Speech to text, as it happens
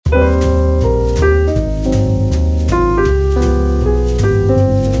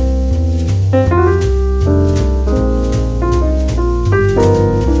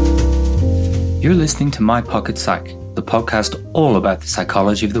listening to My Pocket Psych, the podcast all about the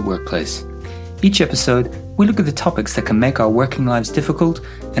psychology of the workplace. Each episode, we look at the topics that can make our working lives difficult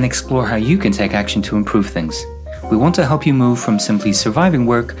and explore how you can take action to improve things. We want to help you move from simply surviving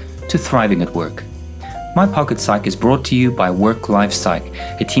work to thriving at work. My Pocket Psych is brought to you by Work Life Psych,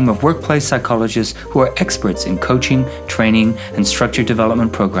 a team of workplace psychologists who are experts in coaching, training, and structured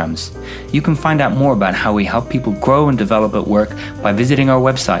development programs. You can find out more about how we help people grow and develop at work by visiting our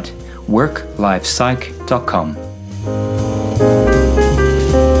website, worklifepsych.com.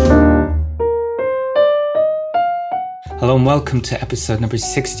 Hello and welcome to episode number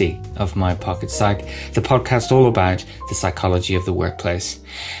 60 of My Pocket Psych, the podcast all about the psychology of the workplace.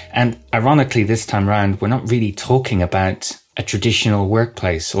 And ironically, this time around, we're not really talking about a traditional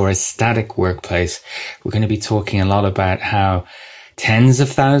workplace or a static workplace. We're going to be talking a lot about how tens of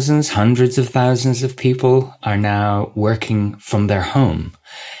thousands, hundreds of thousands of people are now working from their home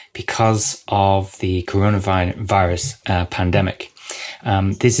because of the coronavirus pandemic.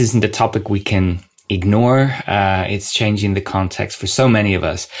 This isn't a topic we can ignore. It's changing the context for so many of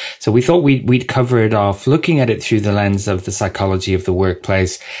us. So we thought we'd cover it off, looking at it through the lens of the psychology of the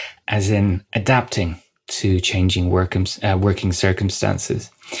workplace, as in adapting to changing working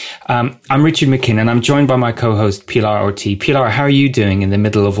circumstances. I'm Richard McKinnon. I'm joined by my co-host Pilar Ortiz. Pilar, how are you doing in the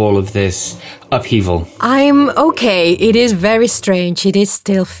middle of all of this upheaval? I'm okay. It is very strange. It is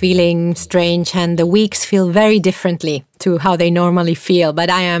still feeling strange, and the weeks feel very differently to how they normally feel, but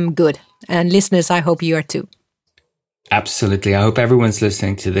I am good. And listeners, I hope you are too. Absolutely. I hope everyone's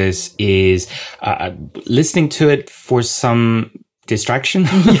listening to this is listening to it for some distraction,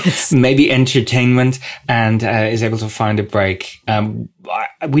 yes. Maybe entertainment, and is able to find a break.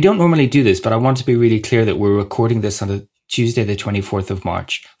 We don't normally do this, but I want to be really clear that we're recording this on a Tuesday, the 24th of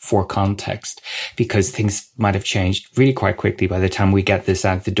March, for context, because things might have changed really quite quickly by the time we get this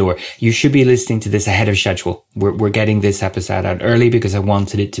out the door. You should be listening to this ahead of schedule. We're getting this episode out early because I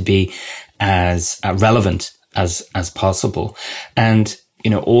wanted it to be as relevant as possible. And,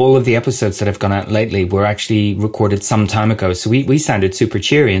 you know, all of the episodes that have gone out lately were actually recorded some time ago. So we sounded super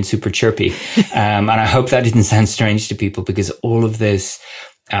cheery and super chirpy. And I hope that didn't sound strange to people, because all of this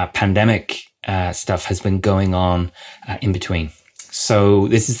pandemic stuff has been going on in between. So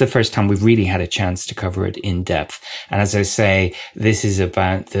this is the first time we've really had a chance to cover it in depth. And as I say, this is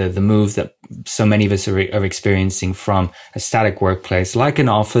about the move that so many of us are experiencing from a static workplace, like an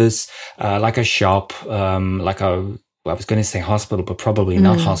office, like a shop, like a, well, I was going to say hospital, but probably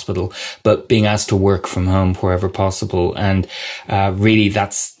not hospital, but being asked to work from home wherever possible. And really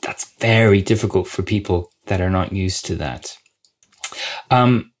that's very difficult for people that are not used to that.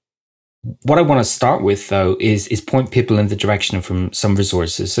 What I want to start with, though, is point people in the direction of some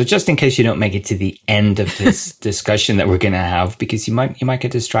resources. So just in case you don't make it to the end of this discussion that we're going to have, because you might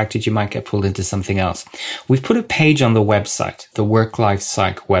get distracted, you might get pulled into something else. We've put a page on the website, the Work Life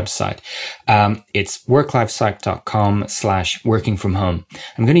Psych website. It's worklifepsych.com/working from home.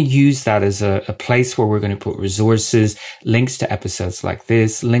 I'm going to use that as a place where we're going to put resources, links to episodes like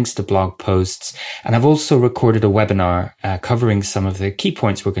this, links to blog posts. And I've also recorded a webinar covering some of the key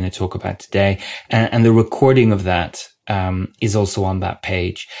points we're going to talk about today, and the recording of that is also on that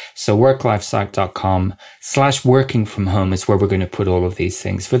page. So worklifepsych.com/working from home is where we're going to put all of these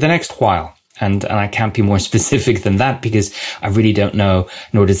things for the next while. And I can't be more specific than that, because I really don't know,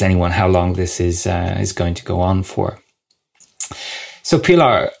 nor does anyone, how long this is going to go on for. So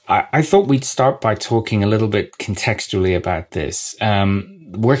Pilar, I thought we'd start by talking a little bit contextually about this.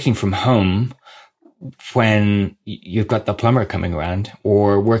 Working from home when you've got the plumber coming around,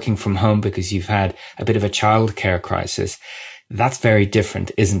 or working from home because you've had a bit of a childcare crisis. That's very different,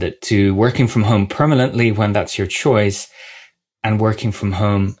 isn't it? To working from home permanently when that's your choice, and working from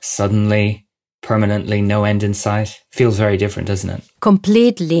home suddenly, permanently, no end in sight. Feels very different, doesn't it?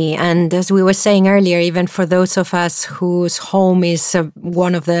 Completely. And as we were saying earlier, even for those of us whose home is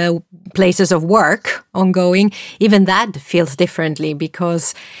one of the places of work ongoing, even that feels differently,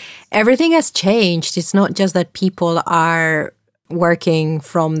 because everything has changed. It's not just that people are working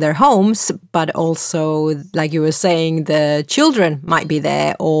from their homes, but also, like you were saying, the children might be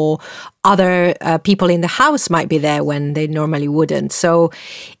there, or other people in the house might be there when they normally wouldn't. So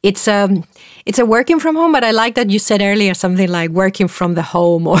it's a working from home, but I like that you said earlier something like working from the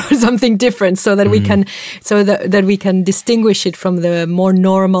home or something different, so that we can distinguish it from the more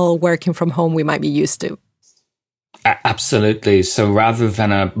normal working from home we might be used to. Absolutely. So rather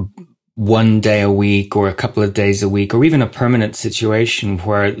than a one day a week or a couple of days a week, or even a permanent situation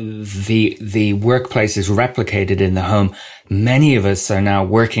where the workplace is replicated in the home, many of us are now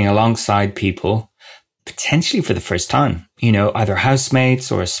working alongside people potentially for the first time, either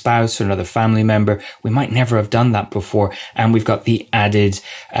housemates or a spouse or another family member. We might never have done that before. And we've got the added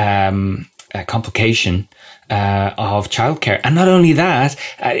complication of childcare. And not only that,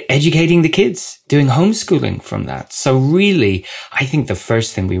 educating the kids, doing homeschooling from that. So really, I think the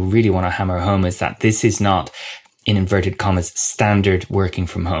first thing we really want to hammer home is that this is not, in inverted commas, standard working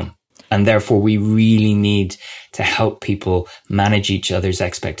from home. And therefore, we really need to help people manage each other's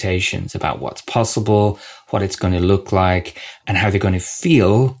expectations about what's possible, what it's going to look like, and how they're going to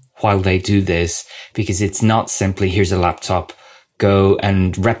feel while they do this. Because it's not simply, here's a laptop, go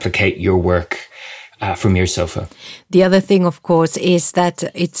and replicate your work from your sofa. The other thing, of course, is that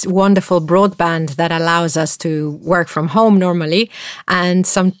it's wonderful broadband that allows us to work from home normally. And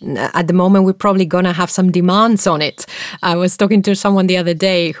at the moment, we're probably going to have some demands on it. I was talking to someone the other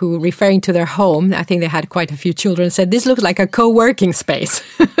day who, referring to their home, I think they had quite a few children, said, this looks like a co-working space.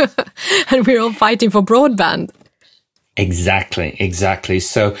 And we're all fighting for broadband. Exactly.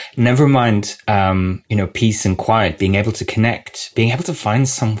 So never mind, peace and quiet, being able to connect, being able to find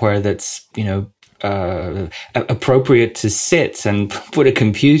somewhere that's, appropriate to sit and put a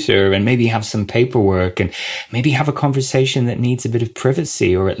computer and maybe have some paperwork and maybe have a conversation that needs a bit of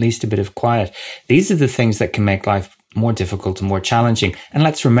privacy or at least a bit of quiet. These are the things that can make life more difficult and more challenging. And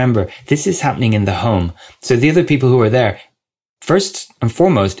let's remember, this is happening in the home. So the other people who are there, first and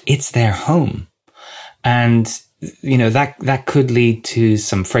foremost, it's their home. And that could lead to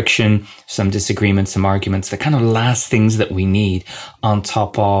some friction, some disagreements, some arguments, the kind of last things that we need on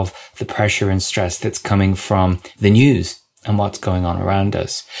top of the pressure and stress that's coming from the news and what's going on around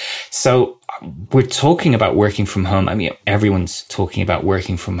us. So we're talking about working from home. I mean, everyone's talking about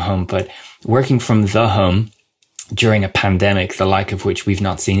working from home, but working from the home during a pandemic, the like of which we've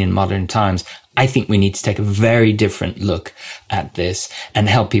not seen in modern times, I think we need to take a very different look at this and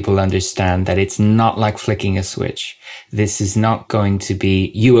help people understand that it's not like flicking a switch. This is not going to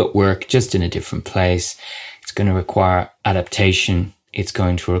be you at work, just in a different place. It's going to require adaptation. It's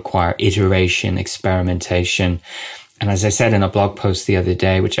going to require iteration, experimentation. And as I said in a blog post the other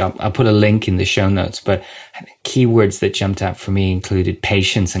day, which I'll put a link in the show notes, but keywords that jumped out for me included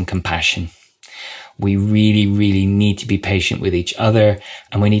patience and compassion. We really, really need to be patient with each other,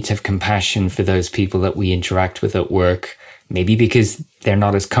 and we need to have compassion for those people that we interact with at work, maybe because they're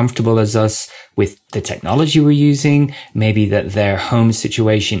not as comfortable as us with the technology we're using, maybe that their home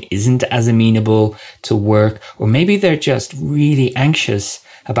situation isn't as amenable to work, or maybe they're just really anxious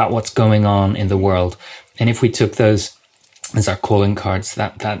about what's going on in the world. And if we took those as our calling cards,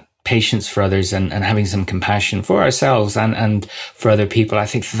 that patience for others and having some compassion for ourselves and for other people, I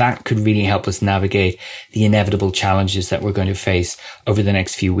think that could really help us navigate the inevitable challenges that we're going to face over the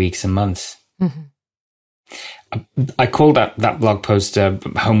next few weeks and months. Mm-hmm. I called that blog post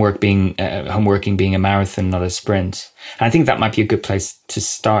homeworking being a marathon, not a sprint. And I think that might be a good place to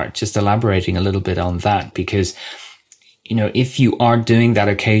start, just elaborating a little bit on that, because if you are doing that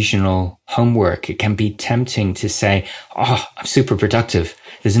occasional homework, it can be tempting to say, oh, I'm super productive.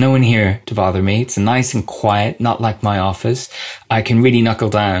 There's no one here to bother me. It's nice and quiet, not like my office. I can really knuckle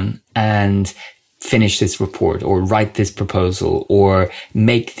down and finish this report or write this proposal or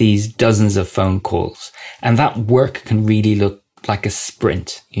make these dozens of phone calls. And that work can really look like a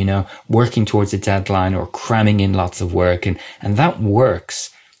sprint, working towards a deadline or cramming in lots of work. And that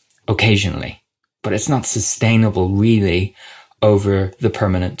works occasionally, but it's not sustainable really over the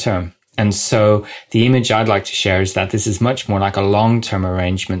permanent term. And so the image I'd like to share is that this is much more like a long-term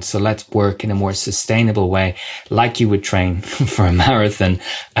arrangement. So let's work in a more sustainable way, like you would train for a marathon,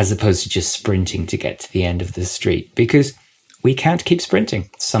 as opposed to just sprinting to get to the end of the street, because we can't keep sprinting.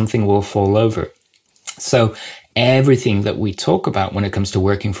 Something will fall over. So everything that we talk about when it comes to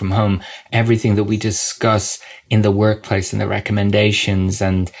working from home, everything that we discuss in the workplace and the recommendations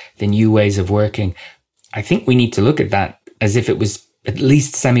and the new ways of working, I think we need to look at that as if it was at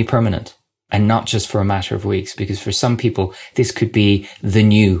least semi-permanent and not just for a matter of weeks, because for some people, this could be the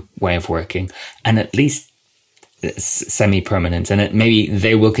new way of working and at least semi-permanent. And maybe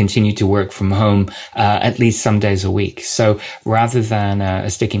they will continue to work from home at least some days a week. So rather than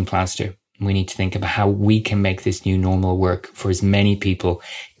a sticking plaster, we need to think about how we can make this new normal work for as many people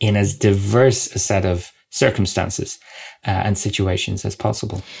in as diverse a set of circumstances and situations as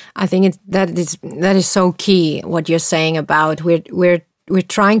possible. I think that is so key what you're saying about we're we're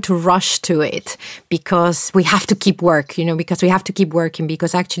trying to rush to it because we have to keep work, because we have to keep working,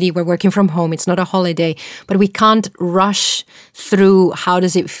 because actually we're working from home. It's not a holiday, but we can't rush through how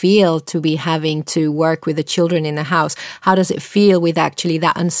does it feel to be having to work with the children in the house? How does it feel with actually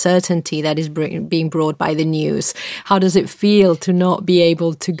that uncertainty that is being brought by the news? How does it feel to not be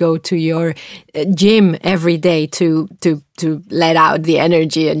able to go to your gym every day to let out the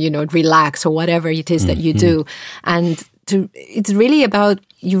energy and, relax or whatever it is that you do? And it's really about,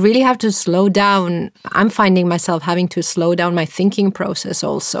 you really have to slow down. I'm finding myself having to slow down my thinking process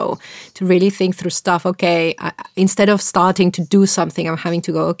also to really think through stuff. Okay, instead of starting to do something, I'm having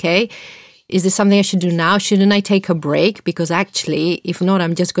to go, okay, is this something I should do now? Shouldn't I take a break? Because actually, if not,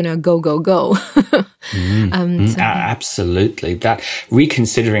 I'm just going to go. Absolutely. That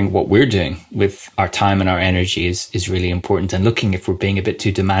reconsidering what we're doing with our time and our energy is really important, and looking if we're being a bit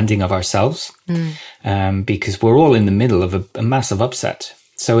too demanding of ourselves, because we're all in the middle of a massive upset.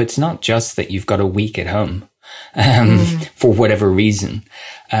 So it's not just that you've got a week at home for whatever reason.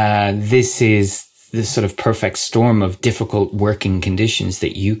 This is this sort of perfect storm of difficult working conditions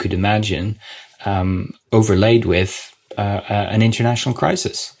that you could imagine, overlaid with an international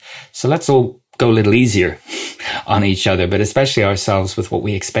crisis. So let's all go a little easier on each other, but especially ourselves with what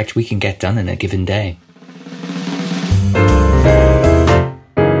we expect we can get done in a given day.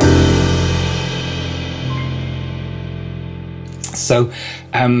 So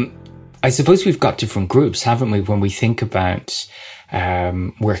I suppose we've got different groups, haven't we, when we think about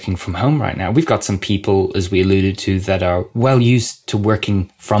working from home right now. We've got some people, as we alluded to, that are well used to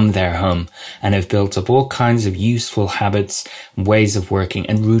working from their home and have built up all kinds of useful habits, ways of working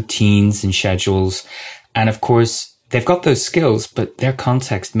and routines and schedules. And of course, they've got those skills, but their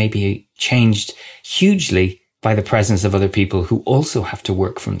context may be changed hugely by the presence of other people who also have to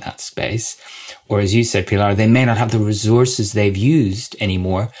work from that space. Or as you said, Pilar, they may not have the resources they've used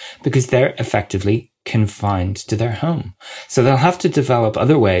anymore because they're effectively confined to their home. So they'll have to develop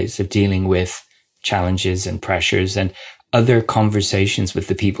other ways of dealing with challenges and pressures and other conversations with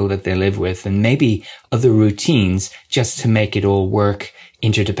the people that they live with, and maybe other routines just to make it all work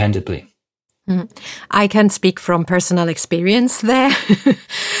interdependently. I can speak from personal experience there.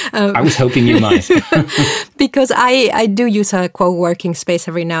 I was hoping you might. Because I do use a co-working space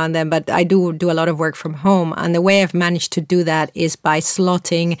every now and then, but I do a lot of work from home. And the way I've managed to do that is by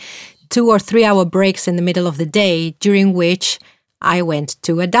slotting 2 or 3 hour breaks in the middle of the day, during which I went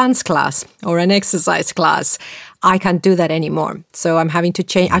to a dance class or an exercise class. I can't do that anymore. So I'm having to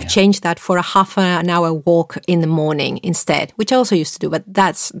change. I've changed that for a half an hour walk in the morning instead, which I also used to do, but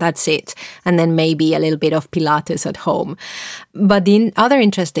that's it. And then maybe a little bit of Pilates at home. But the other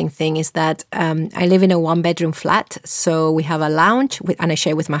interesting thing is that I live in a 1-bedroom flat. So we have a lounge and I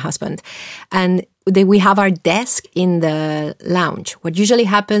share with my husband. And we have our desk in the lounge. What usually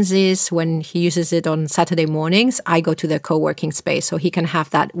happens is when he uses it on Saturday mornings, I go to the co-working space so he can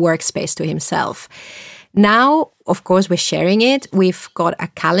have that workspace to himself. Now, of course, we're sharing it. We've got a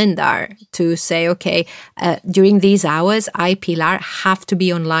calendar to say, okay, during these hours, I, Pilar, have to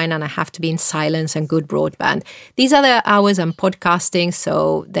be online and I have to be in silence and good broadband. These are the hours I'm podcasting,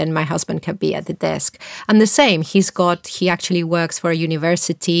 so then my husband can be at the desk. And the same, he actually works for a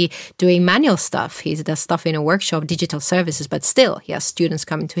university doing manual stuff. He does stuff in a workshop, digital services, but still, he has students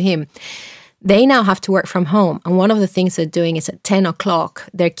coming to him. They now have to work from home. And one of the things they're doing is at 10 o'clock,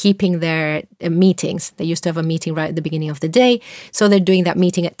 they're keeping their meetings. They used to have a meeting right at the beginning of the day. So they're doing that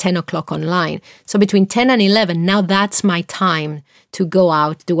meeting at 10 o'clock online. So between 10 and 11, now that's my time to go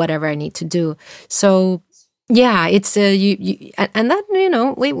out, do whatever I need to do. So yeah, it's and that,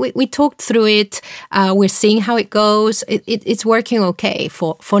 we talked through it. We're seeing how it goes. It's working okay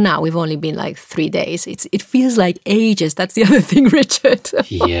for now. We've only been like 3 days. It feels like ages. That's the other thing, Richard.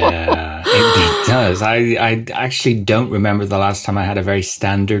 Yeah, it does. I actually don't remember the last time I had a very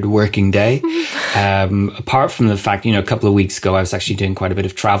standard working day. Apart from the fact, a couple of weeks ago, I was actually doing quite a bit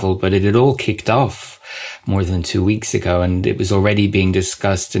of travel, but it had all kicked off more than 2 weeks ago, and it was already being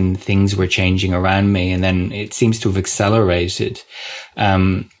discussed and things were changing around me, and then it seems to have accelerated.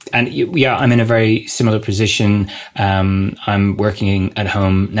 I'm in a very similar position. I'm working at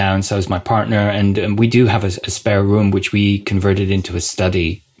home now, and so is my partner, and we do have a spare room which we converted into a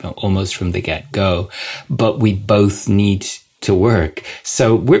study almost from the get-go, but we both need to work,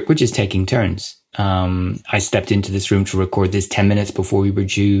 so we're just taking turns. I stepped into this room to record this 10 minutes before we were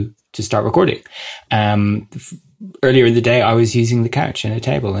due to start recording. Earlier in the day, I was using the couch and a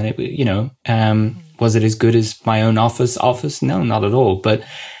table, and it, was it as good as my own office? No, not at all. But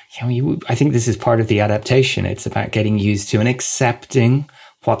I think this is part of the adaptation. It's about getting used to and accepting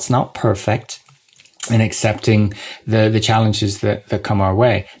what's not perfect, and accepting the challenges that come our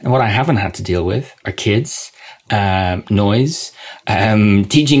way. And what I haven't had to deal with are kids, noise,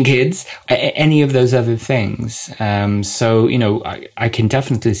 teaching kids, any of those other things. So, I can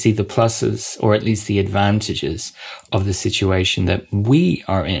definitely see the pluses, or at least the advantages of the situation that we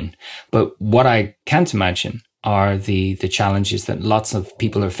are in. But what I can't imagine are the challenges that lots of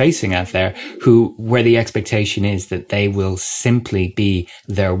people are facing out there, where the expectation is that they will simply be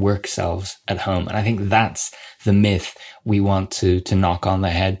their work selves at home. And I think that's the myth we want to knock on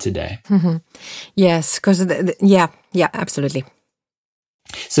the head today. Mm-hmm. Yes, because yeah, absolutely.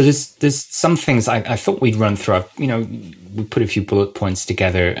 So there's some things I thought we'd run through. We put a few bullet points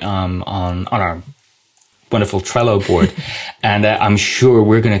together on our wonderful Trello board. And I'm sure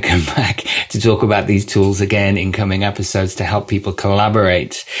we're going to come back to talk about these tools again in coming episodes to help people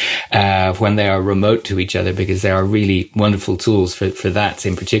collaborate when they are remote to each other, because they are really wonderful tools for that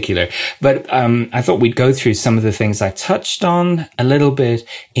in particular. But I thought we'd go through some of the things I touched on a little bit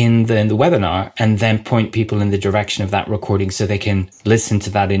in the webinar, and then point people in the direction of that recording so they can listen to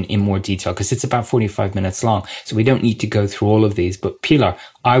that in more detail, because it's about 45 minutes long. So we don't need to go through all of these. But Pilar,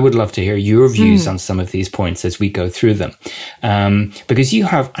 I would love to hear your views on some of these points as we go through them. Because you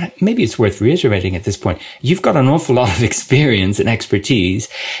have, maybe it's worth reiterating at this point, you've got an awful lot of experience and expertise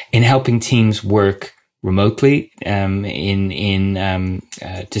in helping teams work remotely, in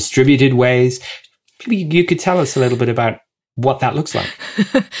distributed ways. Maybe you could tell us a little bit about what that looks like.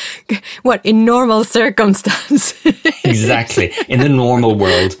 What, in normal circumstances? Exactly. In the normal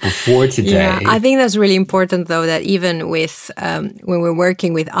world before today. Yeah, I think that's really important, though, that even with when we're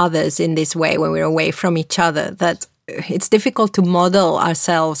working with others in this way, when we're away from each other, that it's difficult to model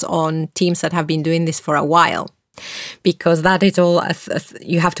ourselves on teams that have been doing this for a while. Because that is all,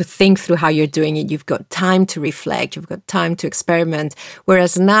 you have to think through how you're doing it. You've got time to reflect. You've got time to experiment.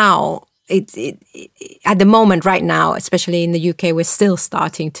 Whereas now, at the moment, right now, especially in the UK, we're still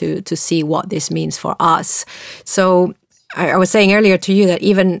starting to see what this means for us. So I was saying earlier to you that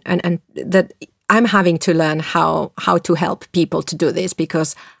even and that I'm having to learn how to help people to do this,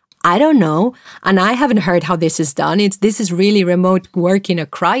 because I don't know, and I haven't heard how this is done. This is really remote work in a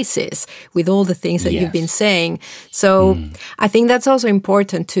crisis with all the things that you've been saying. So I think that's also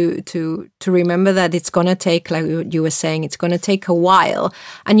important to remember that it's going to take, like you were saying, it's going to take a while.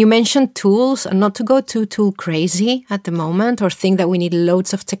 And you mentioned tools, and not to go too tool crazy at the moment or think that we need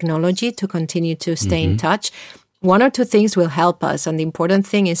loads of technology to continue to stay in touch. One or two things will help us, and the important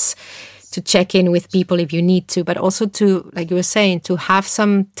thing is to check in with people if you need to, but also to, like you were saying, to have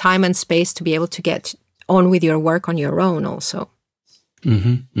some time and space to be able to get on with your work on your own also.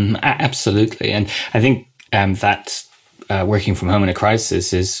 Absolutely. And I think that working from home in a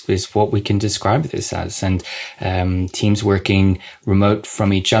crisis is what we can describe this as. And teams working remote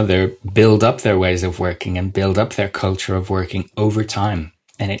from each other build up their ways of working and build up their culture of working over time.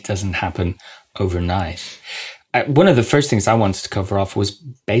 And it doesn't happen overnight. One of the first things I wanted to cover off was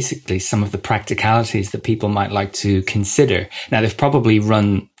basically some of the practicalities that people might like to consider. Now, they've probably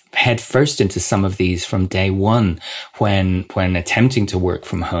run head first into some of these from day one when attempting to work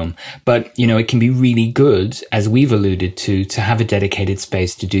from home. But, it can be really good, as we've alluded to have a dedicated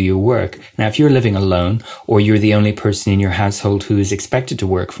space to do your work. Now, if you're living alone or you're the only person in your household who is expected to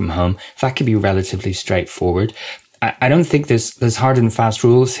work from home, that can be relatively straightforward. I don't think there's hard and fast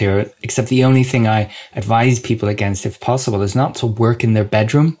rules here, except the only thing I advise people against, if possible, is not to work in their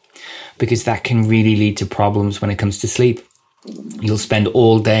bedroom, because that can really lead to problems when it comes to sleep. You'll spend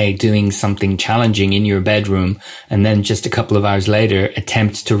all day doing something challenging in your bedroom, and then just a couple of hours later,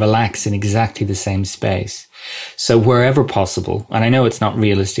 attempt to relax in exactly the same space. So wherever possible, and I know it's not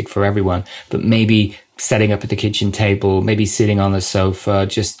realistic for everyone, but maybe setting up at the kitchen table, maybe sitting on the sofa,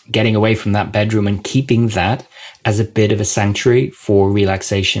 just getting away from that bedroom and keeping that as a bit of a sanctuary for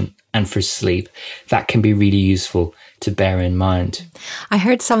relaxation and for sleep. That can be really useful to bear in mind. I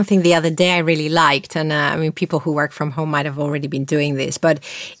heard something the other day I really liked, and people who work from home might have already been doing this, but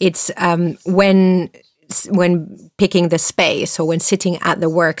it's when picking the space or when sitting at the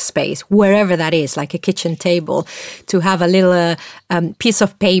workspace, wherever that is, like a kitchen table, to have a little piece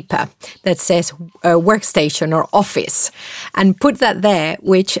of paper that says workstation or office, and put that there,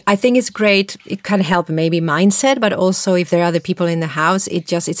 which I think is great. It can help maybe mindset, but also if there are other people in the house,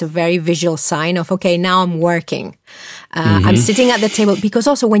 it's a very visual sign of, okay, now I'm working. I'm sitting at the table, because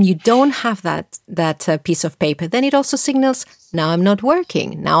also when you don't have that piece of paper, then it also signals, now I'm not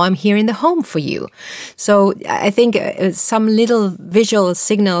working. Now I'm here in the home for you. So I think some little visual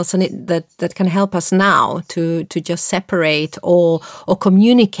signals that can help us now to just separate or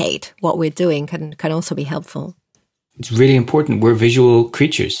communicate what we're doing can also be helpful. It's really important. We're visual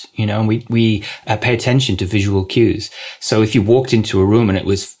creatures, and we pay attention to visual cues. So if you walked into a room and it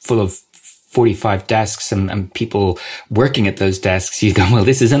was full of 45 desks and people working at those desks, you go, well,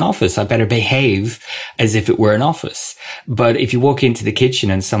 this is an office. I better behave as if it were an office. But if you walk into the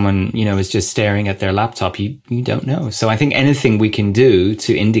kitchen and someone, is just staring at their laptop, you don't know. So I think anything we can do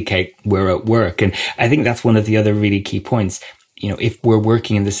to indicate we're at work. And I think that's one of the other really key points. If we're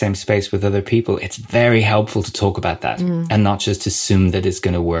working in the same space with other people, it's very helpful to talk about that and not just assume that it's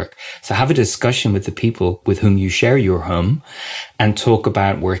going to work. So have a discussion with the people with whom you share your home and talk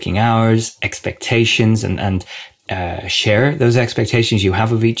about working hours, expectations, and share those expectations you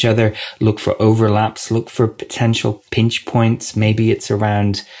have of each other. Look for overlaps, look for potential pinch points. Maybe it's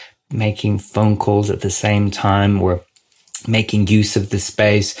around making phone calls at the same time or making use of the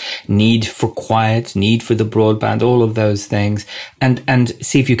space, need for quiet, need for the broadband, all of those things, and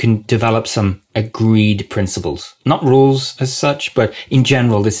see if you can develop some agreed principles, not rules as such, but in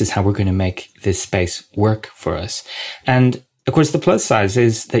general, this is how we're going to make this space work for us. And of course, the plus side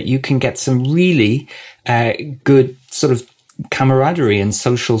is that you can get some really good sort of camaraderie and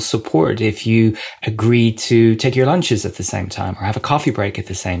social support if you agree to take your lunches at the same time or have a coffee break at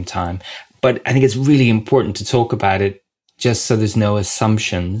the same time. But I think it's really important to talk about it just so there's no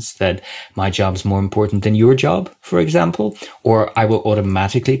assumptions that my job's more important than your job, for example, or I will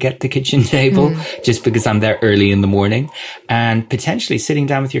automatically get the kitchen table just because I'm there early in the morning, and potentially sitting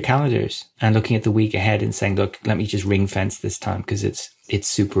down with your calendars and looking at the week ahead and saying, look, let me just ring fence this time because it's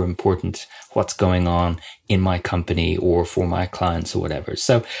super important what's going on in my company or for my clients or whatever.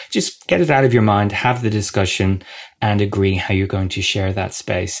 So just get it out of your mind, have the discussion and agree how you're going to share that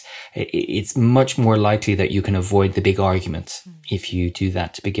space. It's much more likely that you can avoid the big arguments if you do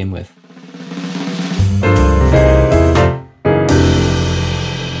that to begin with.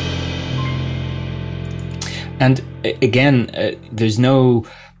 And again, there's no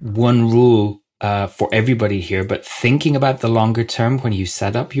one rule for everybody here, but thinking about the longer term when you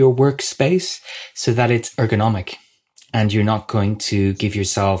set up your workspace so that it's ergonomic and you're not going to give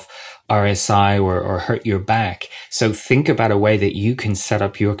yourself RSI or hurt your back. So think about a way that you can set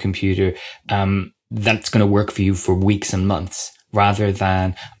up your computer that's going to work for you for weeks and months, rather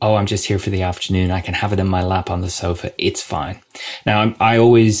than, oh, I'm just here for the afternoon. I can have it in my lap on the sofa. It's fine. Now, I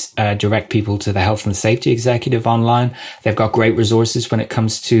always direct people to the Health and Safety Executive online. They've got great resources when it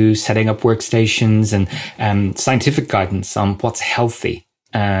comes to setting up workstations and scientific guidance on what's healthy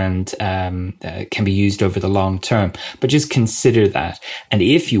and can be used over the long term. But just consider that. And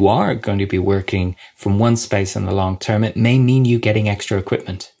if you are going to be working from one space in the long term, it may mean you getting extra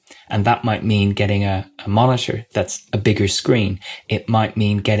equipment. And that might mean getting a monitor that's a bigger screen. It might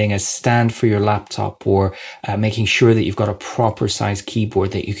mean getting a stand for your laptop or making sure that you've got a proper size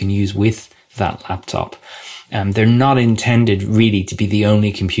keyboard that you can use with that laptop. They're not intended really to be the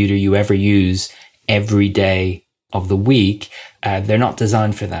only computer you ever use every day of the week. They're not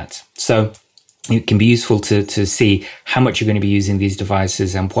designed for that. So it can be useful to see how much you're going to be using these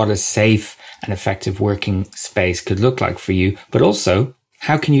devices and what a safe and effective working space could look like for you, but also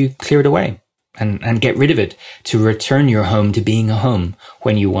how can you clear it away and get rid of it to return your home to being a home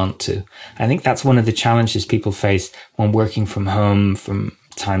when you want to? I think that's one of the challenges people face when working from home from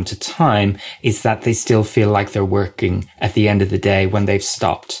time to time, is that they still feel like they're working at the end of the day when they've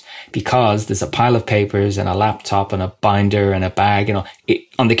stopped, because there's a pile of papers and a laptop and a binder and a bag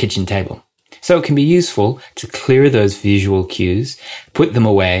on the kitchen table. So it can be useful to clear those visual cues, put them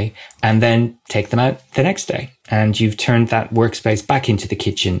away, and then take them out the next day. And you've turned that workspace back into the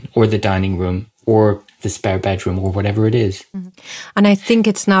kitchen or the dining room or the spare bedroom or whatever it is. And I think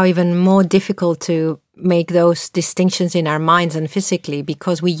it's now even more difficult to make those distinctions in our minds and physically,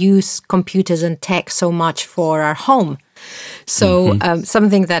 because we use computers and tech so much for our home. So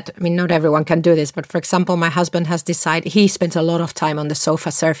something that, not everyone can do this, but for example, my husband has decided, he spends a lot of time on the sofa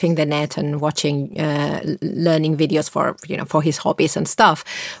surfing the net and watching, learning videos for his hobbies and stuff.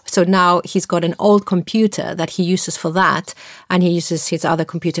 So now he's got an old computer that he uses for that, and he uses his other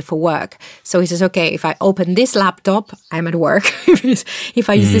computer for work. So he says, okay, if I open this laptop, I'm at work. If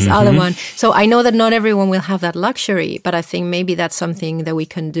I use this other one. So I know that not everyone will have that luxury, but I think maybe that's something that we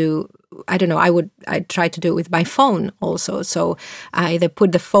can do. I don't know, I try to do it with my phone also. So I either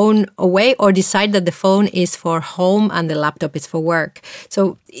put the phone away or decide that the phone is for home and the laptop is for work.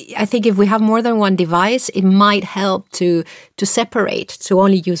 So I think if we have more than one device, it might help to separate, to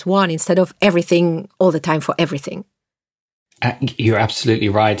only use one instead of everything all the time for everything. You're absolutely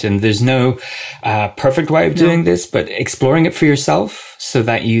right. And there's no perfect way of doing this, but exploring it for yourself so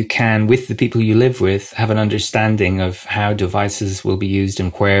that you can, with the people you live with, have an understanding of how devices will be used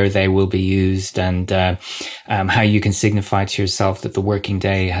and where they will be used, and how you can signify to yourself that the working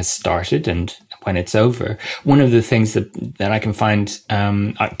day has started and when it's over. One of the things that I can find,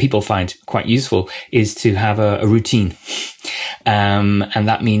 people find quite useful is to have a routine. And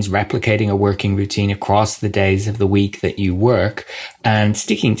that means replicating a working routine across the days of the week that you work and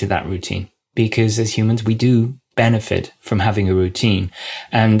sticking to that routine. Because as humans, we do benefit from having a routine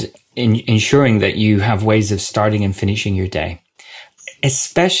and ensuring that you have ways of starting and finishing your day.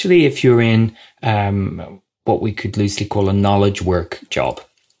 Especially if you're in what we could loosely call a knowledge work job.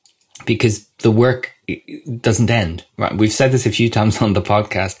 Because the work doesn't end, right? We've said this a few times on the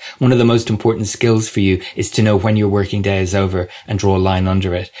podcast. One of the most important skills for you is to know when your working day is over and draw a line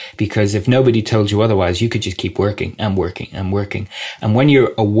under it. Because if nobody told you otherwise, you could just keep working and working and working. And when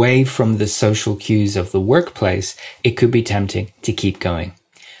you're away from the social cues of the workplace, it could be tempting to keep going,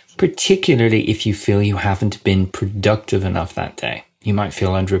 particularly if you feel you haven't been productive enough that day. You might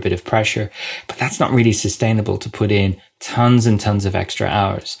feel under a bit of pressure, but that's not really sustainable to put in tons and tons of extra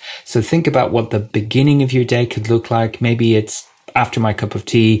hours. So think about what the beginning of your day could look like. Maybe it's after my cup of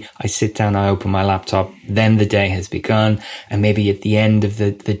tea, I sit down, I open my laptop, then the day has begun. And maybe at the end of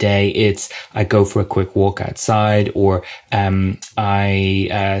the day, it's I go for a quick walk outside, or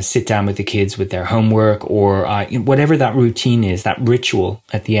I sit down with the kids with their homework, or whatever that routine is, that ritual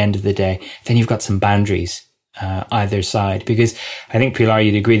at the end of the day. Then you've got some boundaries either side, because I think, Pilar,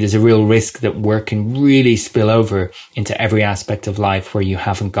 you'd agree there's a real risk that work can really spill over into every aspect of life where you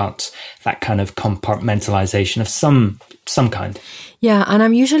haven't got that kind of compartmentalization of some kind. Yeah, and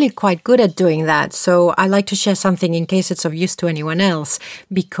I'm usually quite good at doing that. So I like to share something in case it's of use to anyone else,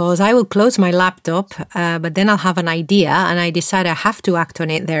 because I will close my laptop, but then I'll have an idea and I decide I have to act on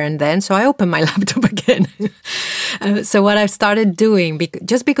it there and then. So I open my laptop again. So what I've started doing,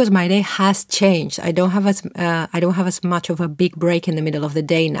 just because my day has changed, I don't have as much of a big break in the middle of the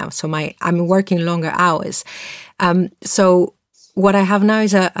day now. So I'm working longer hours. So what I have now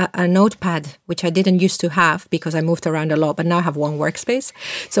is a notepad, which I didn't used to have because I moved around a lot, but now I have one workspace.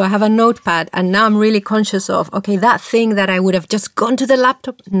 So I have a notepad, and now I'm really conscious of, okay, that thing that I would have just gone to the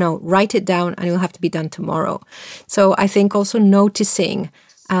laptop, no, write it down and it will have to be done tomorrow. So I think also noticing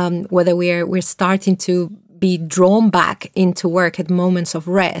whether we're starting to be drawn back into work at moments of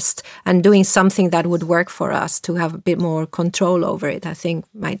rest and doing something that would work for us to have a bit more control over it, I think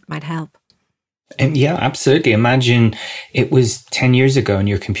might help. And yeah, absolutely. Imagine it was 10 years ago and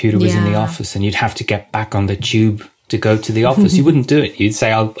your computer was in the office and you'd have to get back on the tube to go to the office. You wouldn't do it. You'd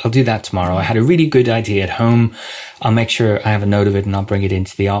say, I'll do that tomorrow. I had a really good idea at home. I'll make sure I have a note of it and I'll bring it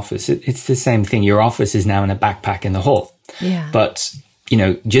into the office. It's the same thing. Your office is now in a backpack in the hall. Yeah. But,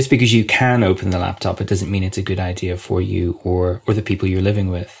 just because you can open the laptop, it doesn't mean it's a good idea for you or the people you're living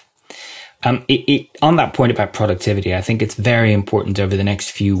with. On that point about productivity, I think it's very important over the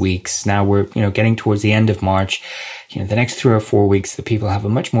next few weeks. Now we're, getting towards the end of March, the next 3 or 4 weeks, that people have a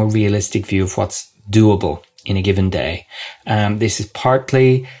much more realistic view of what's doable in a given day. This is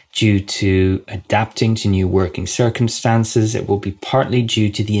partly due to adapting to new working circumstances. It will be partly due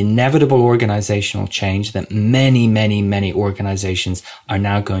to the inevitable organizational change that many, many, many organizations are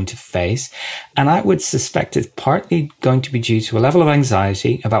now going to face. And I would suspect it's partly going to be due to a level of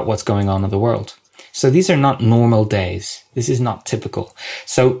anxiety about what's going on in the world. So these are not normal days. This is not typical.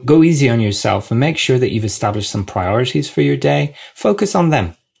 So go easy on yourself and make sure that you've established some priorities for your day. Focus on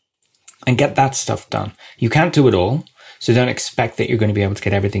them and get that stuff done. You can't do it all, so don't expect that you're going to be able to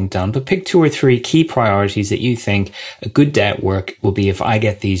get everything done, but pick 2 or 3 key priorities that you think a good day at work will be if I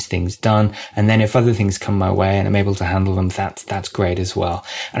get these things done. And then if other things come my way and I'm able to handle them, that's great as well.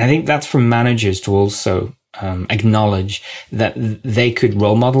 And I think that's for managers to also acknowledge that they could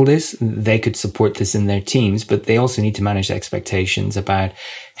role model this, they could support this in their teams, but they also need to manage expectations about,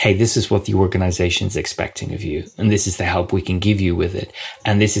 hey, this is what the organization is expecting of you, and this is the help we can give you with it,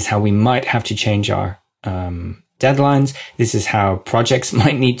 and this is how we might have to change our deadlines. This is how projects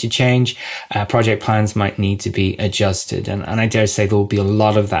might need to change. Project plans might need to be adjusted, and I dare say there will be a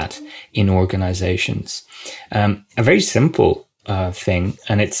lot of that in organizations. A very simple thing,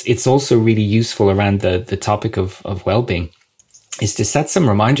 and it's also really useful around the topic of well-being, is to set some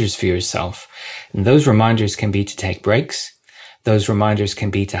reminders for yourself. And those reminders can be to take breaks. Those reminders can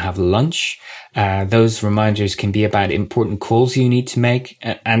be to have lunch. Those reminders can be about important calls you need to make,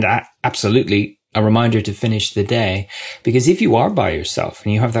 and absolutely a reminder to finish the day. Because if you are by yourself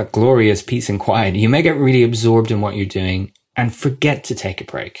and you have that glorious peace and quiet, you may get really absorbed in what you're doing and forget to take a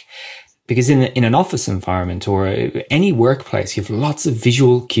break. Because in an office environment or any workplace, you have lots of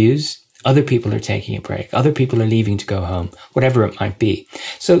visual cues. Other people are taking a break. Other people are leaving to go home, whatever it might be.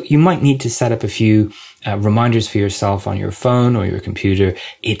 So you might need to set up a few reminders for yourself on your phone or your computer.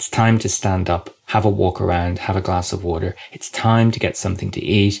 It's time to stand up, have a walk around, have a glass of water. It's time to get something to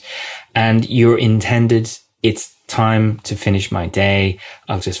eat. And you're intended, it's time to finish my day.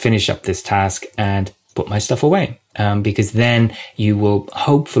 I'll just finish up this task and put my stuff away. Because then you will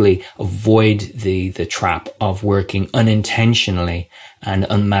hopefully avoid the trap of working unintentionally and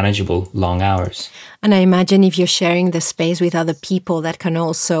unmanageable long hours. And I imagine if you're sharing the space with other people, that can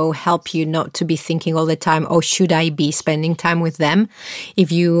also help you not to be thinking all the time, oh, should I be spending time with them?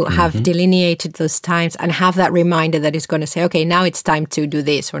 If you have delineated those times and have that reminder that is going to say, okay, now it's time to do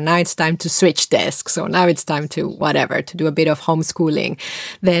this, or now it's time to switch desks, or now it's time to whatever, to do a bit of homeschooling,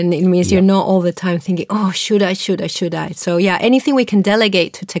 then it means you're not all the time thinking, oh, should I? So yeah, anything we can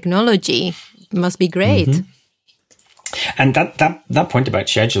delegate to technology must be great. And that point about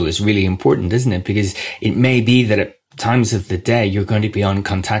schedule is really important, isn't it? Because it may be that at times of the day, you're going to be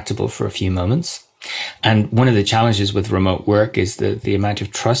uncontactable for a few moments. And one of the challenges with remote work is the amount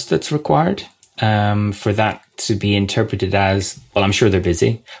of trust that's required, for that to be interpreted as, well, I'm sure they're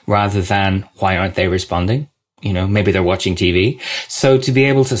busy, rather than why aren't they responding? You know, maybe they're watching TV. So to be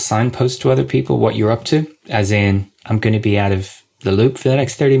able to signpost to other people what you're up to, as in, I'm going to be out of the loop for the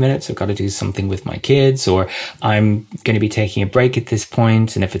next 30 minutes. I've got to do something with my kids, or I'm going to be taking a break at this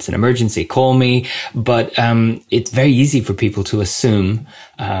point. And if it's an emergency, call me. But it's very easy for people to assume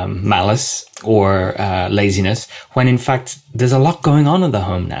malice or laziness, when in fact, there's a lot going on in the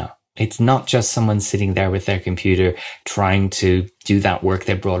home now. It's not just someone sitting there with their computer trying to do that work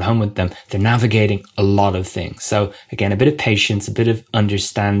they brought home with them. They're navigating a lot of things. So again, a bit of patience, a bit of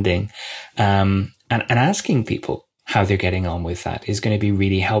understanding, and asking people how they're getting on with that is going to be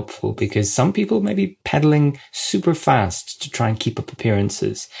really helpful, because some people may be pedaling super fast to try and keep up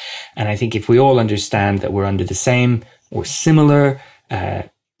appearances. And I think if we all understand that we're under the same or similar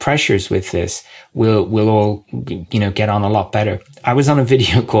pressures with this, we'll all, get on a lot better. I was on a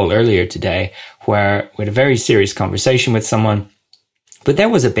video call earlier today where we had a very serious conversation with someone, but there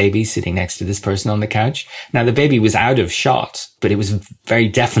was a baby sitting next to this person on the couch. Now, the baby was out of shot, but it was very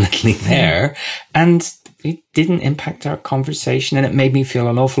definitely there. And it didn't impact our conversation, and it made me feel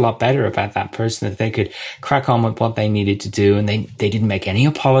an awful lot better about that person, that they could crack on with what they needed to do. And they didn't make any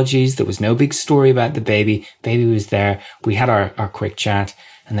apologies. There was no big story about the baby. Baby was there. We had our quick chat,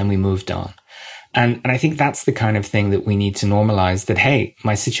 and then we moved on. And I think that's the kind of thing that we need to normalize, that, hey,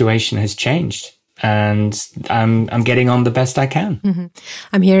 my situation has changed, and I'm getting on the best I can.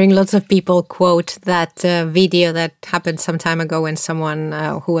 I'm hearing lots of people quote that video that happened some time ago when someone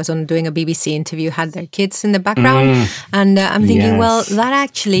who was doing a BBC interview had their kids in the background. And I'm thinking, well, that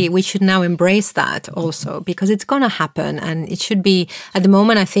actually, we should now embrace that also, because it's going to happen. And it should be, at the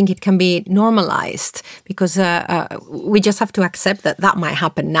moment, I think it can be normalized, because we just have to accept that might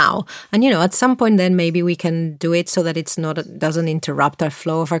happen now. And, at some point then maybe we can do it so that it doesn't interrupt our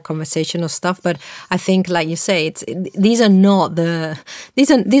flow of our conversation or stuff. But I think, like you say, these are not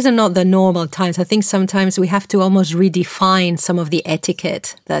the normal times. I think sometimes we have to almost redefine some of the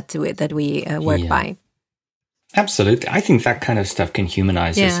etiquette that we work by. Absolutely. I think that kind of stuff can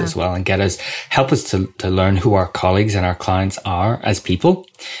humanize us as well, and help us to learn who our colleagues and our clients are as people,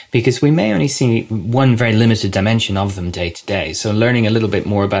 because we may only see one very limited dimension of them day to day. So learning a little bit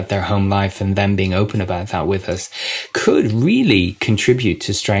more about their home life and them being open about that with us could really contribute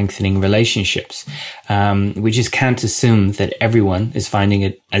to strengthening relationships. We just can't assume that everyone is finding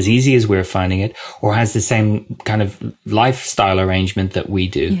it as easy as we're finding it, or has the same kind of lifestyle arrangement that we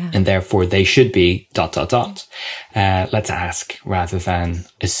do. And therefore they should be ... Let's ask rather than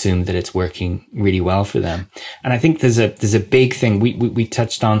assume that it's working really well for them. And I think there's a big thing we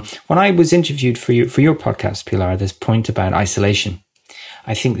touched on when I was interviewed for your podcast, Pilar, this point about isolation.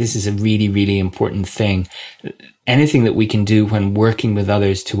 I think this is a really, really important thing. Anything that we can do when working with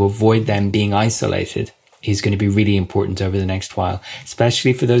others to avoid them being isolated is going to be really important over the next while,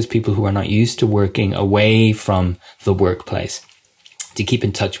 especially for those people who are not used to working away from the workplace. To keep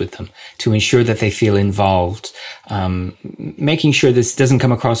in touch with them, to ensure that they feel involved, making sure this doesn't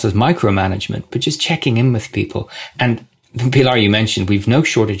come across as micromanagement, but just checking in with people. And Pilar, you mentioned we've no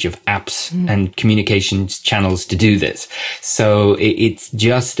shortage of apps and communications channels to do this. So it's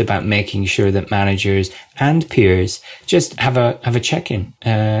just about making sure that managers and peers just have a check-in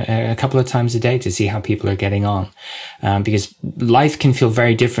a couple of times a day to see how people are getting on. Because life can feel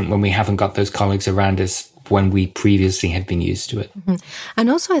very different when we haven't got those colleagues around us when we previously have been used to it. Mm-hmm. And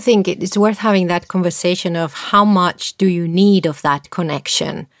also, I think it's worth having that conversation of how much do you need of that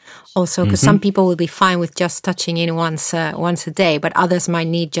connection. Also, because some people will be fine with just touching in once a day, but others might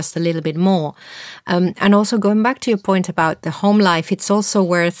need just a little bit more. And also, going back to your point about the home life, it's also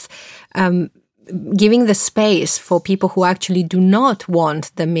worth giving the space for people who actually do not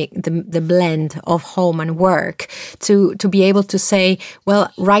want the blend of home and work to be able to say,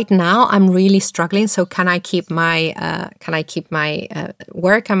 well, right now I'm really struggling. So can I keep my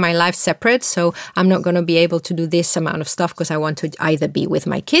work and my life separate? So I'm not going to be able to do this amount of stuff because I want to either be with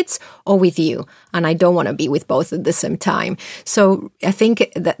my kids or with you, and I don't want to be with both at the same time. So I think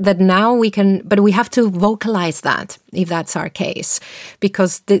that now we can, but we have to vocalize that if that's our case,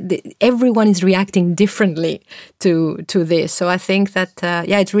 because everyone is reacting differently to this. So I think that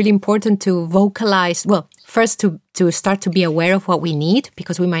it's really important to vocalize. Well, first to start to be aware of what we need,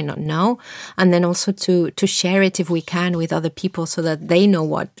 because we might not know, and then also to share it if we can with other people, so that they know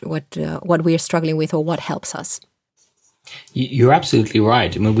what we are struggling with or what helps us. You're absolutely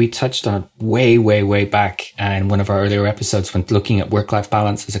right. I mean, we touched on it way back in one of our earlier episodes when looking at work-life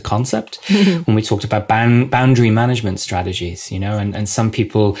balance as a concept, when we talked about boundary management strategies, and some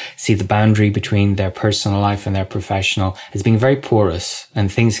people see the boundary between their personal life and their professional as being very porous,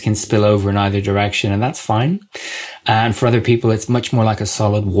 and things can spill over in either direction, and that's fine. And for other people, it's much more like a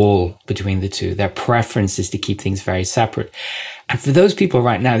solid wall between the two. Their preference is to keep things very separate. And for those people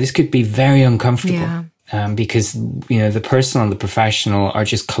right now, this could be very uncomfortable. Yeah. Because, the personal and the professional are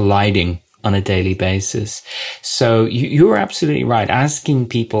just colliding on a daily basis. So you're absolutely right. Asking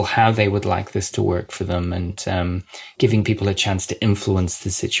people how they would like this to work for them, and giving people a chance to influence the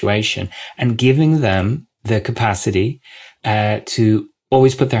situation, and giving them the capacity to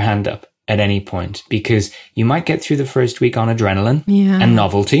always put their hand up at any point, because you might get through the first week on adrenaline and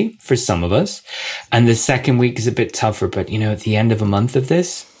novelty for some of us. And the second week is a bit tougher, but at the end of a month of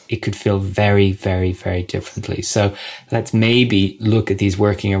this, it could feel very, very, very differently. So let's maybe look at these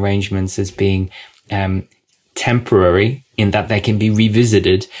working arrangements as being temporary, in that they can be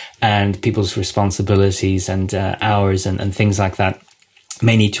revisited, and people's responsibilities and hours and things like that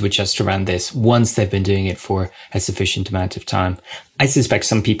may need to adjust around this once they've been doing it for a sufficient amount of time. I suspect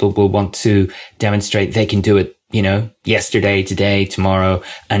some people will want to demonstrate they can do it, yesterday, today, tomorrow,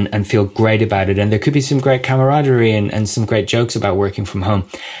 and feel great about it. And there could be some great camaraderie and some great jokes about working from home.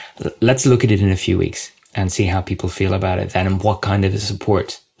 Let's look at it in a few weeks and see how people feel about it then, and what kind of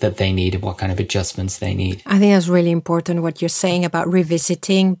support that they need and what kind of adjustments they need. I think that's really important what you're saying about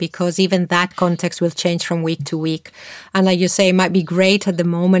revisiting, because even that context will change from week to week. And like you say, it might be great at the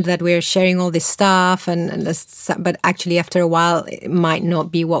moment that we're sharing all this stuff, but actually after a while, it might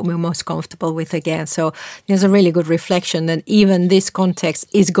not be what we're most comfortable with again. So there's a really good reflection that even this context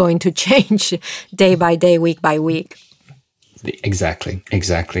is going to change day by day, week by week. Exactly.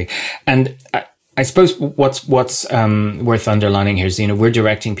 And I suppose what's worth underlining here is, we're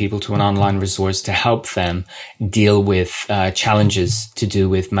directing people to an online resource to help them deal with challenges to do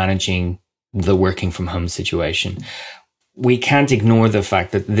with managing the working from home situation. We can't ignore the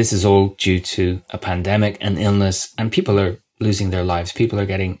fact that this is all due to a pandemic and illness, and people are losing their lives. People are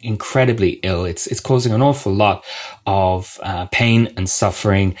getting incredibly ill. It's causing an awful lot of pain and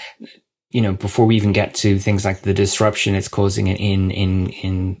suffering. Before we even get to things like the disruption it's causing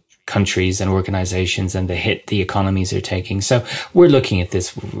in countries and organizations, and the hit the economies are taking. So we're looking at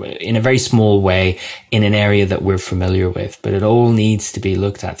this in a very small way in an area that we're familiar with, but it all needs to be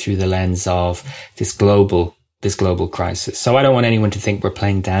looked at through the lens of this global crisis. So I don't want anyone to think we're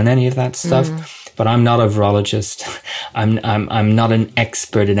playing down any of that stuff. But I'm not a virologist. I'm not an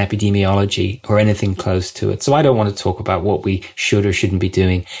expert in epidemiology or anything close to it. So I don't want to talk about what we should or shouldn't be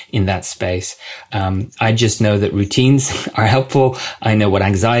doing in that space. I just know that routines are helpful. I know what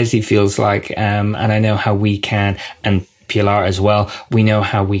anxiety feels like. And I know how we can, and Pilar as well, we know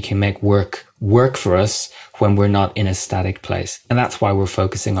how we can make work for us when we're not in a static place. And that's why we're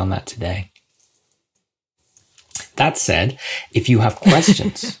focusing on that today. That said, if you have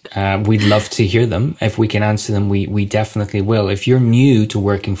questions, we'd love to hear them. If we can answer them, we definitely will. If you're new to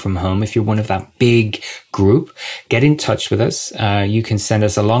working from home, if you're one of that big group, get in touch with us. You can send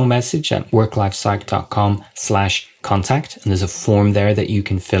us a long message at worklifepsych.com/contact. And there's a form there that you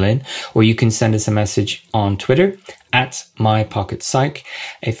can fill in, or you can send us a message on Twitter at mypocketpsych.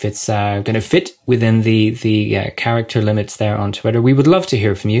 If it's going to fit within the character limits there on Twitter, we would love to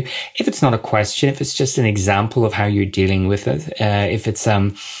hear from you. If it's not a question, if it's just an example of how you're dealing with it, if it's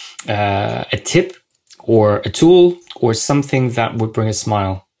a tip or a tool or something that would bring a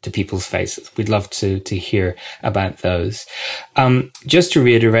smile to people's faces. We'd love to hear about those. Just to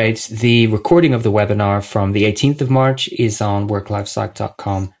reiterate, the recording of the webinar from the 18th of March is on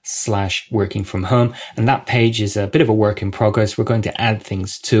worklifepsych.com/working from home. And that page is a bit of a work in progress. We're going to add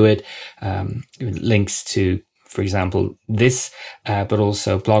things to it, links to, for example, this, but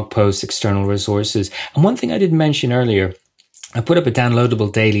also blog posts, external resources. And one thing I didn't mention earlier, I put up a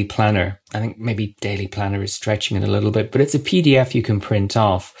downloadable daily planner. I think maybe daily planner is stretching it a little bit, but it's a PDF you can print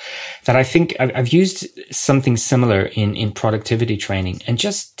off that I think I've used something similar in productivity training. And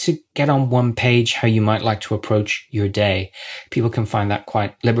just to get on one page how you might like to approach your day, people can find that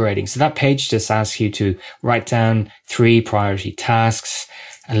quite liberating. So that page just asks you to write down 3 priority tasks,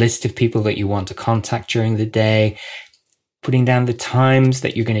 a list of people that you want to contact during the day, putting down the times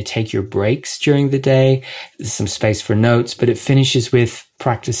that you're going to take your breaks during the day. There's some space for notes, but it finishes with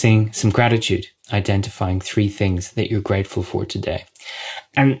practicing some gratitude, identifying 3 things that you're grateful for today.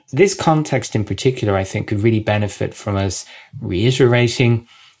 And this context in particular, I think, could really benefit from us reiterating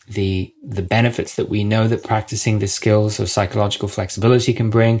the benefits that we know that practicing the skills of psychological flexibility can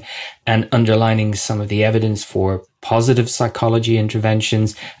bring, and underlining some of the evidence for positive psychology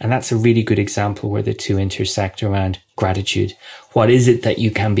interventions. And that's a really good example where the two intersect around gratitude. What is it that you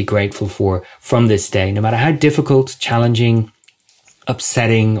can be grateful for from this day, no matter how difficult, challenging,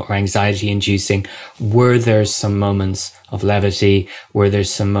 upsetting, or anxiety inducing? Were there some moments of levity? Were there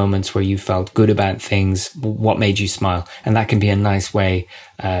some moments where you felt good about things? What made you smile? And that can be a nice way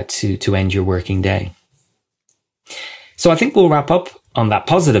to end your working day. So I think we'll wrap up on that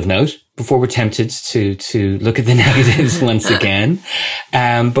positive note before we're tempted to look at the negatives once again.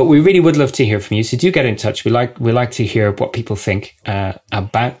 But we really would love to hear from you. So do get in touch. We like to hear what people think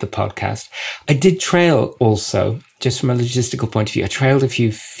about the podcast. I did trail also, just from a logistical point of view, I trailed a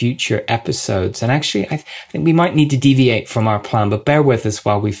few future episodes. And actually, I think we might need to deviate from our plan, but bear with us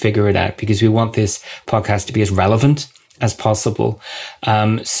while we figure it out, because we want this podcast to be as relevant as possible.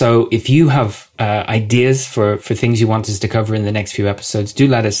 So if you have ideas for things you want us to cover in the next few episodes, do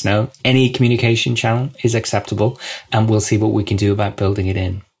let us know. Any communication channel is acceptable, and we'll see what we can do about building it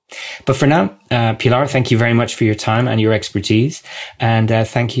in. But for now, Pilar, thank you very much for your time and your expertise. And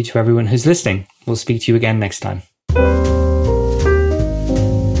thank you to everyone who's listening. We'll speak to you again next time.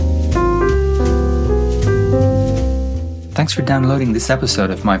 Thanks for downloading this episode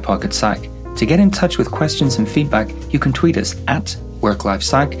of My Pocket Psych. To get in touch with questions and feedback, you can tweet us at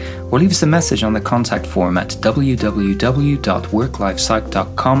WorkLifePsych or leave us a message on the contact form at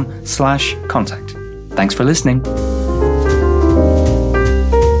www.worklifepsych.com/contact. Thanks for listening.